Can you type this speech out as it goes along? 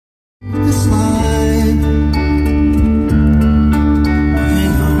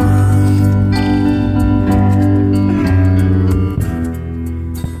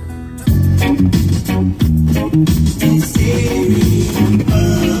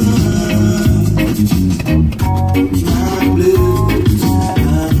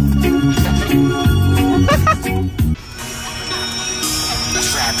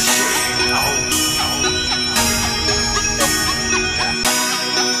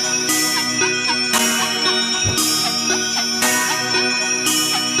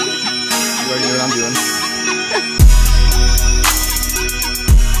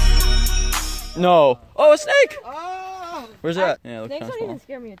No. Oh, a snake! Ah. Where's that? Yeah, it looks Snakes kind of don't small. even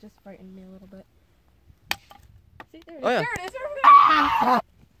scare me. It just frightened me a little bit. See, there it is. Oh, yeah. There it is. There it is.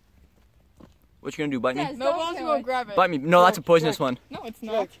 What you gonna do, bite me? Des, No don't balls, you kill go it. grab it. Bite me. No, that's a poisonous one. No, it's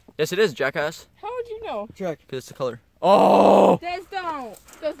not. Yes, it is, jackass. How would you know? Check. Because it's the color. Oh! Des, don't.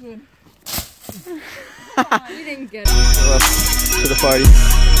 Desmond. You didn't get it. Go up to the party.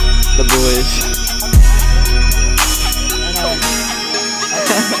 The boys.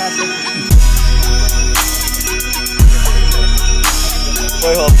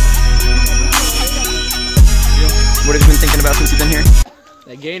 Boy, hold. What have you been thinking about since you've been here?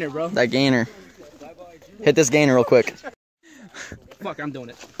 That gainer, bro. That gainer. Hit this gainer real quick. Fuck, I'm doing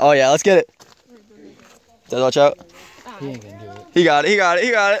it. Oh yeah, let's get it. Des, watch out. He ain't gonna do it. He got it, he got it,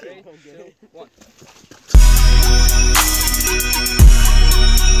 he got it.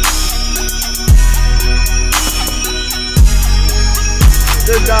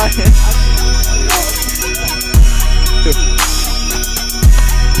 They're dying.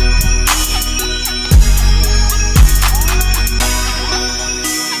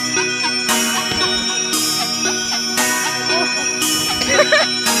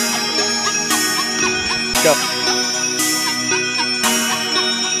 Go.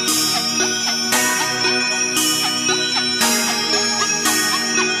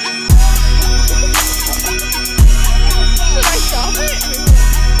 Should I stop it?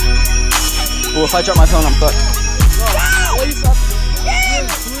 Well, if I drop my phone, I'm fucked.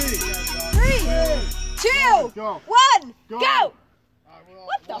 3, 2, 1, go!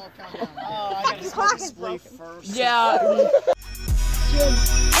 What the? The clock is broken. First. Yeah.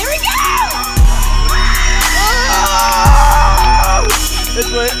 Here we go! It's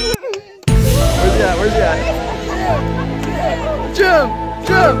lit. Where's he at? Where's he at? Jim!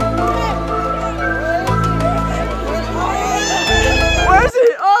 Jim! Where's he?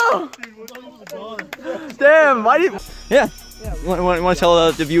 Oh! Damn, why do you... Yeah. You want to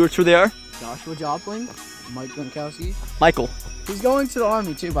tell the viewers who they are? Joshua Jopling, Mike Gronkowski. Michael. He's going to the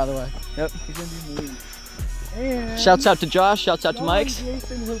army too, by the way. Yep. He's gonna be in the league. And Shouts out to Josh, shouts out to Mike's.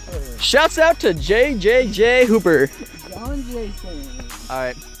 Jason Hooper. Shouts out to JJJ Hooper. John Jason.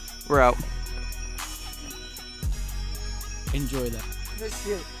 Alright, we're out. Enjoy that.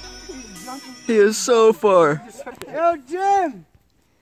 He is so far. Yo, Jim!